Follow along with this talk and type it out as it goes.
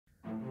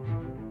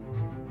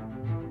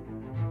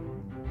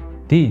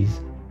These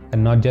are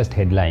not just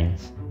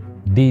headlines,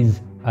 these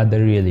are the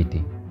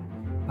reality.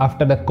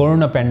 After the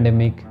corona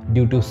pandemic,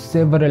 due to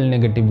several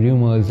negative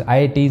rumors,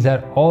 IITs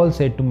are all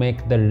set to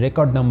make the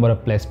record number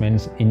of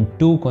placements in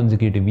 2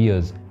 consecutive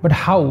years. But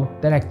how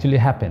that actually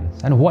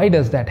happens and why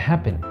does that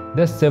happen?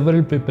 There are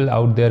several people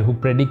out there who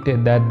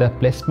predicted that the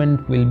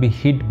placement will be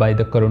hit by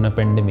the corona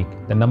pandemic.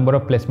 The number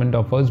of placement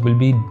offers will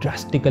be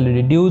drastically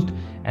reduced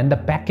and the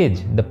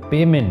package, the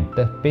payment,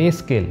 the pay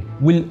scale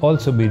will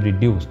also be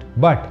reduced.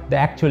 But the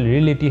actual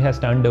reality has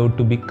turned out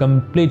to be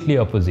completely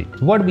opposite.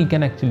 So what we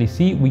can actually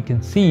see, we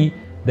can see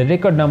the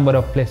record number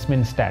of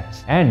placement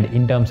stats, and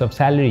in terms of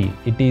salary,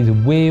 it is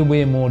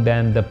way more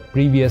than the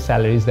previous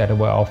salaries that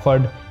were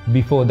offered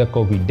before the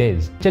COVID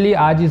days. चलिए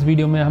आज इस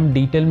video में हम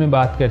detail में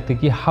बात करते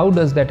हैं कि how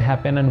does that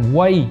happen and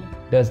why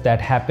does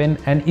that happen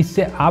and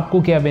इससे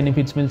आपको क्या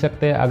बेनिफिट्स मिल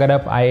सकते हैं अगर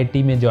आप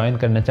IIT में ज्वाइन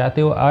करना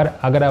चाहते हो, और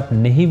अगर आप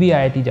नहीं भी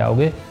IIT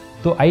जाओगे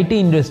तो IT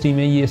इंडस्ट्री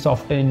में, ये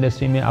सॉफ्टवेयर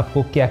इंडस्ट्री में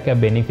आपको क्या क्या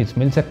बेनिफिट्स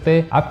मिल सकते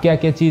हैं, आप क्या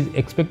क्या चीज़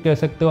एक्सपेक्ट कर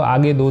सकते हो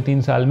आगे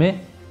 2-3 साल में,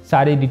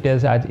 सारे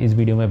डिटेल्स आज इस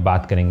वीडियो में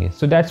बात करेंगे.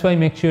 So that's why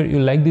make sure you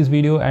like this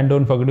video and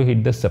don't forget to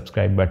hit the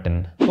subscribe button.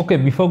 Okay,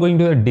 before going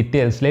to the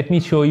details, let me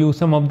show you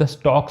some of the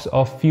stocks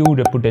of few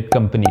reputed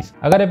companies.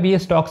 अगर आप ये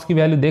stocks की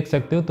value देख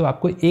सकते हो तो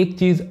आपको एक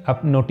चीज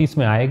आप नोटिस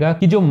में आएगा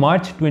कि जो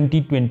मार्च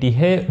 2020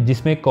 है,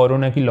 जिसमें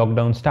कोरोना की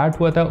लॉकडाउन स्टार्ट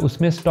हुआ था,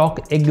 उसमें स्टॉक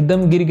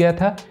एकदम गिर गया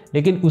था,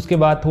 लेकिन उसके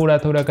बाद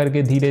थोड़ा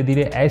करके धीरे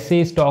धीरे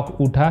ऐसे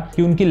स्टॉक उठा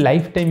कि उनकी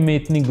लाइफ टाइम में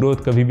इतनी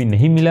ग्रोथ कभी भी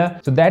नहीं मिला.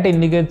 So that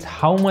indicates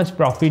how much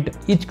profit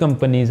each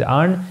companies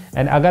earn.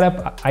 And अगर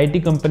आप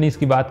IT कंपनीज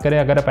की बात करें,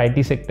 अगर आप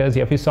IT सेक्टर्स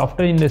या फिर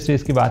सॉफ्टवेयर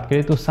इंडस्ट्रीज की बात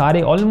करें, तो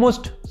सारे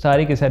ऑलमोस्ट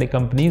सारे के सारे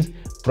कंपनीज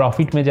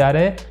प्रॉफिट में जा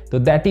रहे हैं. तो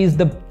that is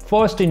the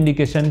first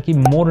indication कि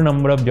मोर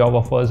number of job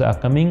offers are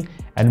coming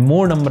and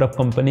more number of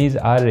companies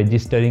are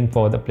registering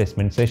for the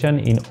placement session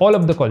in all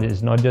of the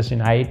colleges, not just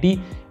in IIT.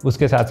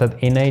 उसके साथ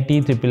साथ NIT,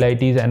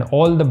 IITs and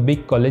all the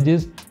big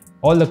colleges,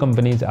 all the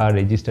companies are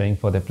registering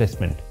for the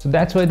placement. So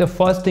that's why the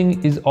first thing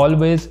is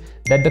always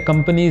that the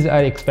companies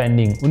are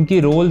expanding. उनकी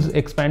roles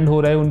expand हो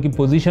रहा है, उनकी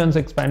positions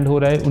expand हो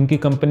रहा है, उनकी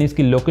companies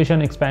की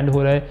location expand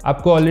हो रहा है.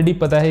 आपको already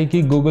पता है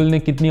कि Google ने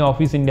कितनी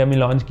ऑफिस इंडिया में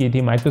लॉन्च की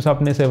थी,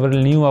 Microsoft ने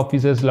several new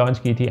offices लॉन्च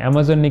की थी,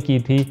 Amazon ने की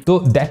थी. तो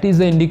that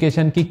is the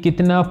indication कि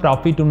कितना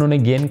प्रॉफिट उन्होंने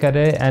गेन कर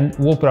रहे हैं, एंड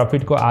वो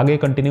प्रॉफिट को आगे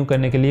कंटिन्यू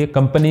करने के लिए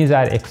companies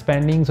are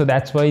expanding. So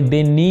that's why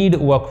they need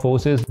work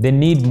forces, they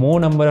need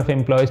more number of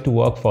employees to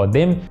work for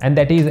them, and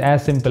that is as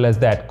simple as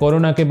that.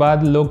 Corona के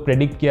बाद लोग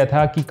predict किया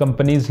था कि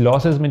कंपनीज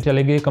लॉसेस में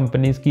चले गए,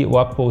 companies की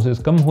वर्क फोर्सेस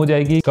कम हो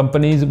जाएगी,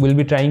 companies will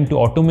be trying to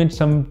automate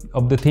some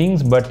of the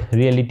things, but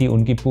reality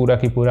उनकी पूरा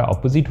की पूरा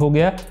ऑपोजिट हो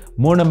गया.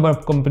 मोर number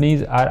of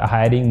companies are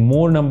hiring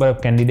more number of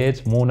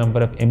candidates, more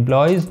number of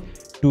employees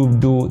to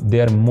do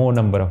their more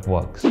number of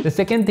works. The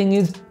second thing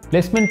is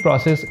placement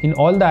process in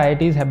all the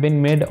IITs have been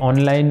made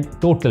online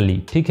totally.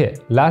 ठीक है,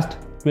 last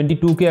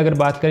 22 की अगर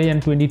बात करें या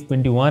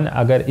 2021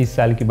 अगर इस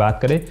साल की बात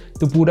करें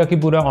तो पूरा की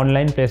पूरा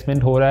ऑनलाइन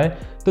प्लेसमेंट हो रहा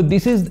है. तो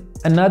this is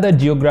another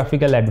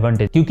geographical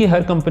advantage, क्योंकि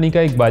हर कंपनी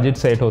का एक बजट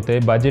सेट होते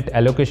हैं, बजट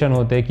एलोकेशन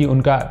होते हैं कि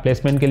उनका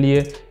प्लेसमेंट के लिए,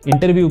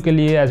 इंटरव्यू के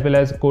लिए, as well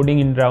as coding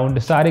in round,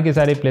 सारे के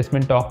सारे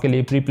प्लेसमेंट टॉक के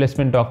लिए, प्री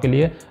प्लेसमेंट टॉक के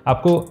लिए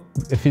आपको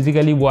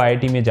फिजिकली वो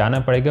IIT में जाना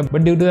पड़ेगा.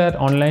 But due to that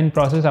online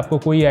process आपको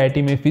कोई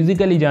IIT में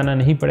फिजिकली जाना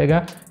नहीं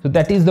पड़ेगा. So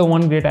that is the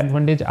one great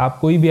advantage. आप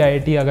कोई भी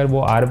IIT अगर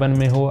वो R1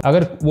 में हो,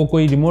 अगर वो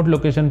कोई रिमोट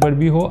लोकेशन पर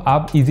भी हो,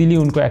 आप इजीली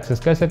उनको एक्सेस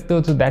कर सकते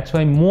हो. So that's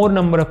why more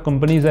number of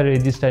companies are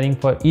registering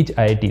for each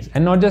IITs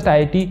and not just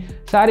IIT,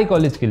 सारे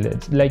कॉलेज के लिए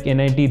लाइक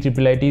NIT,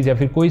 IITs या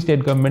फिर कोई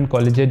स्टेट गवर्नमेंट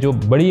कॉलेज है जो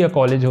बढ़िया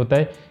कॉलेज होता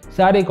है,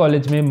 सारे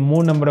कॉलेज में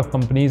मोर number of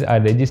companies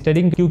are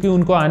registering, क्योंकि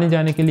उनको आने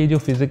जाने के लिए जो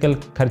फिजिकल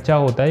खर्चा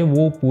होता है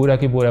वो पूरा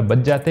के पूरा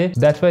बच जाते हैं.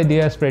 That's why they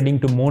are spreading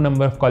to more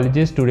number of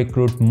colleges to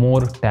recruit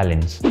more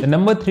talents. The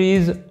number 3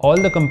 is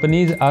all the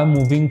companies are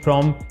moving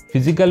from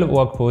physical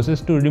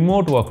workforces to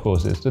remote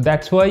workforces. So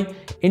that's why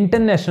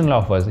international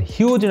offers,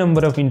 huge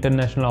number of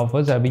international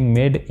offers are being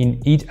made in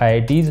each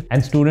IITs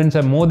and students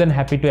are more than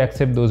happy to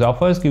accept those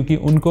offers, क्योंकि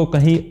उनको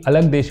कहीं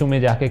अलग देशों में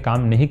जाके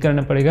काम नहीं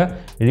करना पड़ेगा.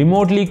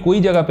 रिमोटली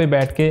कोई जगह पे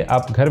बैठ के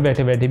आप घर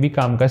बैठे बैठे भी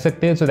काम कर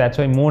सकते हैं. So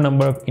that's why more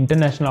number of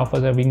international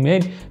offers are being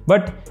made.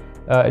 But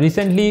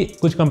recently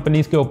कुछ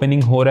कंपनीज के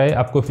ओपनिंग हो रहा है,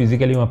 आपको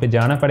फिजिकली वहाँ पे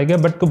जाना पड़ेगा.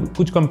 बट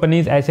कुछ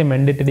कंपनीज ऐसे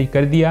मैंडेटरी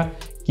कर दिया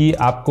कि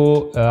आपको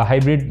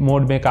हाइब्रिड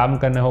मोड में काम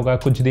करना होगा,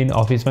 कुछ दिन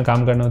ऑफिस में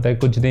काम करना होता है,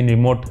 कुछ दिन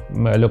रिमोट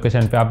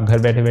लोकेशन पे आप घर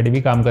बैठे बैठे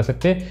भी काम कर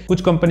सकते हैं.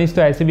 कुछ कंपनीज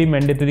तो ऐसे भी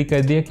मैंडेटरी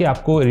कर दिया कि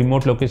आपको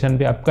रिमोट लोकेशन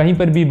पे आप कहीं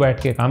पर भी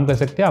बैठ के काम कर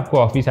सकते हैं, आपको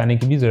ऑफिस आने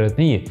की भी जरूरत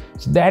नहीं है.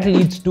 So that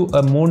leads to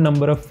a more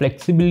number of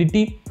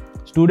flexibility.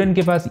 Student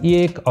के पास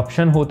ये एक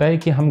ऑप्शन होता है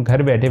कि हम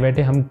घर बैठे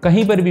बैठे, हम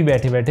कहीं पर भी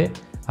बैठे बैठे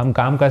हम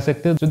काम कर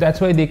सकते हैं. So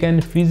that's why they can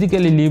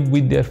physically live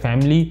with their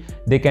family,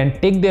 they can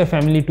take their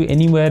family to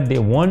anywhere they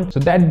want. So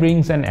that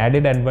brings an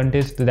added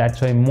advantage. So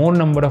that's why more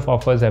number of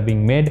offers are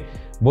being made.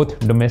 both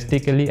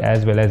domestically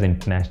as well as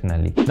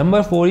internationally.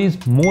 Number 4 is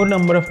more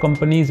number of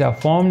companies are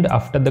formed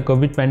after the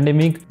COVID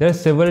pandemic. There are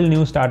several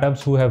new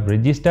startups who have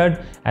registered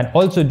and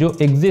also जो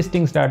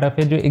existing startup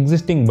है, जो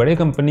existing बड़े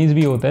companies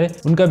भी होता है,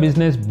 उनका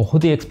business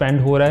बहुत ही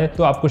expand हो रहा है।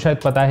 तो आपको शायद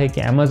पता है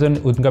कि Amazon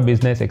उनका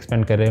business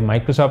expand कर रहे हैं,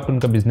 Microsoft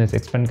उनका business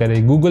expand कर रहे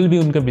हैं, Google भी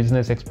उनका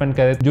business expand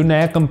कर रहे हैं। जो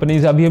नया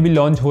companies अभी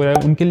launch हो रहा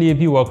है उनके लिए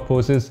भी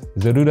workforces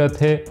ज़रूरत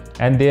है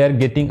and they are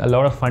getting a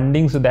lot of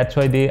funding, so that's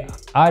why they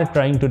are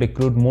trying to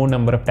recruit more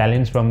number of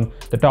talents from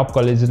the top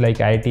colleges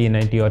like IIT,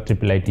 NIT or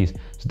IITs.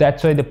 So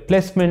that's why the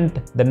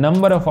placement, the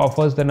number of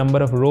offers, the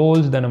number of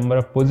roles, the number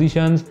of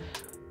positions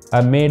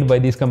are made by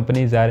these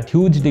companies are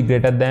hugely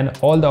greater than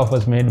all the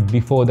offers made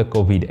before the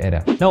COVID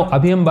era. Now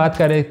अभी हम बात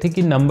कर रहे थे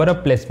कि number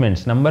of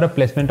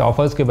placement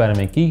offers के बारे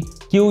में कि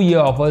क्यों ये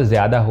ऑफर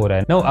ज्यादा हो रहा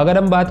है। Now अगर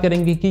हम बात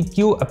करेंगे कि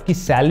क्यों आपकी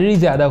सैलरी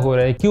ज्यादा हो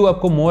रहा है, क्यों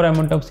आपको more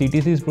amount of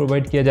CTCs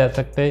provide किया जा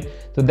सकता है,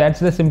 तो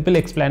दैट्स द सिंपल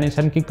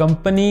एक्सप्लेनेशन कि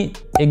कंपनी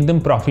एकदम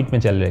प्रॉफिट में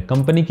चल रही है,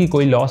 कंपनी की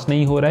कोई लॉस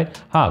नहीं हो रहा है।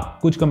 हाँ,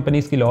 कुछ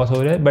कंपनीज की लॉस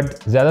हो रहा है,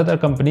 बट ज्यादातर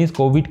कंपनीज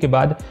कोविड के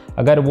बाद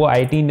अगर वो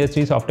IT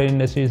इंडस्ट्री, सॉफ्टवेयर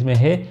इंडस्ट्रीज में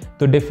है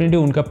तो डेफिनेटली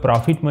उनका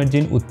प्रॉफिट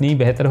मार्जिन उतनी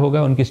बेहतर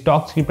होगा, उनकी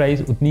स्टॉक्स की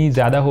प्राइस उतनी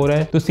ज्यादा हो रहा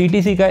है। तो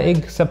CTC का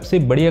एक सबसे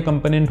बढ़िया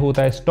कंपोनेंट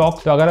होता है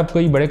स्टॉक्स। तो अगर आप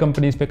कोई बड़े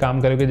कंपनीज पे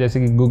काम करोगे जैसे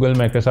कि गूगल,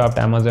 माइक्रोसॉफ्ट,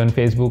 Amazon,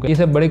 फेसबुक, ये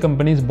सब बड़े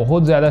कंपनीज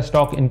बहुत ज्यादा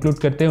स्टॉक इंक्लूड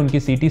करते हैं उनकी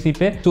CTC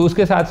पे, तो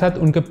उसके साथ साथ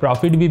उनके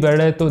प्रॉफिट भी बढ़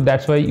रहा है। तो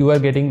that's why you are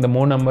getting the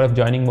more number of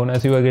joining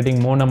bonus, you are getting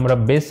more number of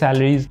base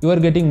salaries, you are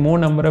getting more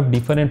number of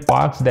different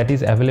parks that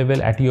is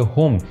available at your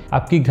home.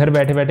 आपकी घर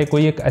बैठे बैठे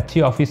कोई एक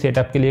अच्छी office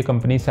setup के लिए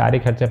company सारे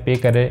खर्चा पे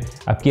कर रहे हैं।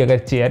 आपकी अगर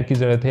चेयर की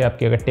जरूरत है,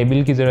 आपकी अगर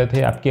टेबल की जरूरत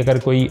है, आपकी अगर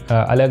कोई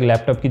अलग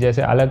लैपटॉप की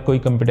जैसे अलग कोई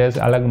कंप्यूटर्स,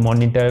 अलग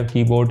मॉनिटर,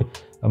 कीबोर्ड,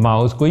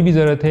 माउस, कोई भी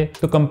जरूरत है,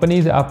 तो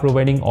companies are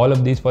providing all of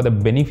this for the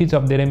benefits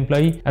of their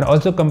employ. And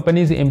also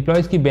companies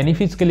employees key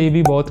benefits के लिए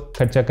भी बहुत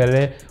खर्चा कर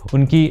रहे हैं,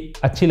 उनकी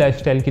अच्छी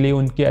लाइफस्टाइल के लिए,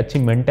 उनकी अच्छी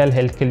मेंटल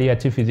हेल्थ के लिए,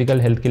 अच्छी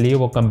फिजिकल हेल्थ के लिए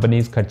वो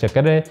कंपनीज खर्चा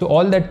कर रहे हैं। तो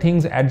all that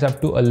things adds up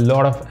to a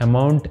lot of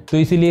amount. तो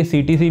इसीलिए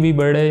CTC भी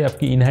बढ़ रहे हैं,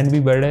 आपकी इन हैंड भी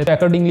बढ़ रहे हैं। तो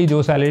अकॉर्डिंगली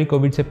जो सैलरी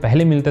कोविड से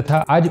पहले मिलता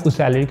था, आज उस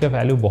सैलरी का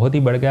वैल्यू बहुत ही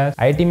बढ़ गया है।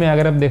 IT में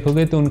अगर आप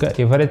देखोगे तो उनका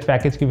एवरेज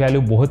पैकेज की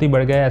वैल्यू बहुत ही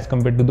बढ़ गया है as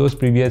compare to those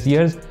previous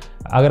years.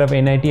 अगर आप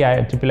NIT,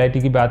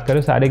 IIT की बात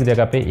करो, सारे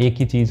जगह पे एक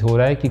ही चीज हो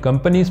रहा है कि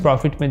कंपनीज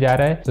प्रॉफिट में जा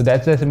रहा है। So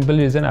that's the simple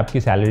reason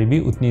आपकी सैलरी भी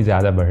उतनी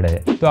ज्यादा बढ़ रही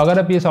है। तो अगर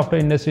आप ये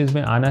सॉफ्टवेयर इंडस्ट्रीज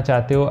में आना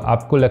चाहते हो,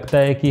 आपको लगता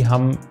है कि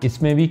हम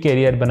इसमें भी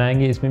करियर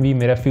बनाएंगे, इसमें भी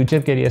मेरा फ्यूचर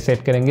करियर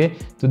सेट करेंगे,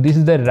 तो this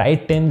is the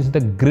right time, this is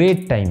the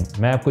great time.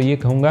 मैं आपको ये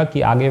कहूंगा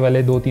कि आगे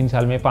वाले 2-3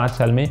 साल में, 5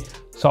 साल में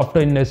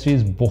सॉफ्टवेयर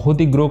इंडस्ट्रीज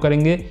बहुत ही ग्रो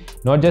करेंगे।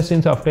 Not just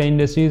in software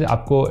industries,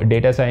 आपको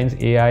डेटा साइंस,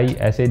 AI,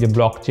 ऐसे जो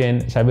ब्लॉकचेन,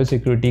 साइबर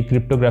सिक्योरिटी,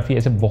 क्रिप्टोग्राफी,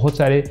 ऐसे बहुत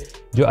सारे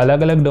जो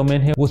अलग अलग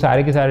डोमेन है, वो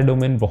सारे के सारे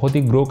डोमेन बहुत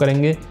ही ग्रो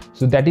करेंगे।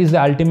 So that is the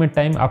ultimate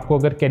time. आपको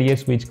अगर करियर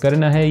स्विच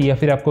करना है या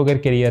फिर आपको अगर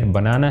करियर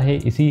बनाना है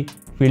इसी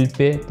फील्ड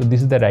पे, तो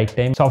this is the right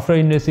time.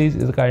 Software industries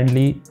is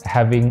currently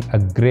having a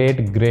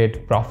great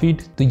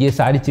profit. तो ये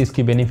सारी चीज़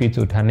की बेनिफिट्स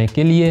उठाने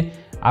के लिए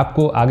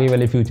आपको आगे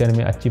वाले फ्यूचर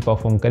में अच्छी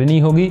परफॉर्म करनी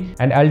होगी।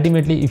 And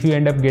ultimately if you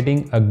and up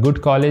getting a good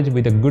college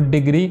with a good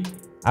degree,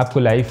 आपको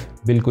लाइफ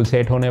बिल्कुल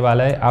सेट होने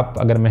वाला है। आप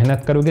अगर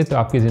मेहनत करोगे तो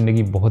आपकी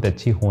ज़िंदगी बहुत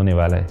अच्छी होने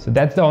वाला है। So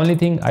that's the only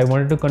thing I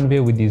wanted to convey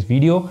with this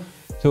video.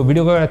 So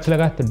video को अगर अच्छा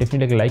लगा तो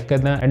डेफिनेटली लाइक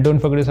करना and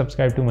don't forget to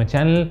subscribe to my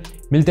channel.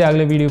 मिलते हैं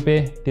अगले वीडियो पे।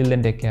 Till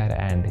then take care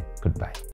and good bye.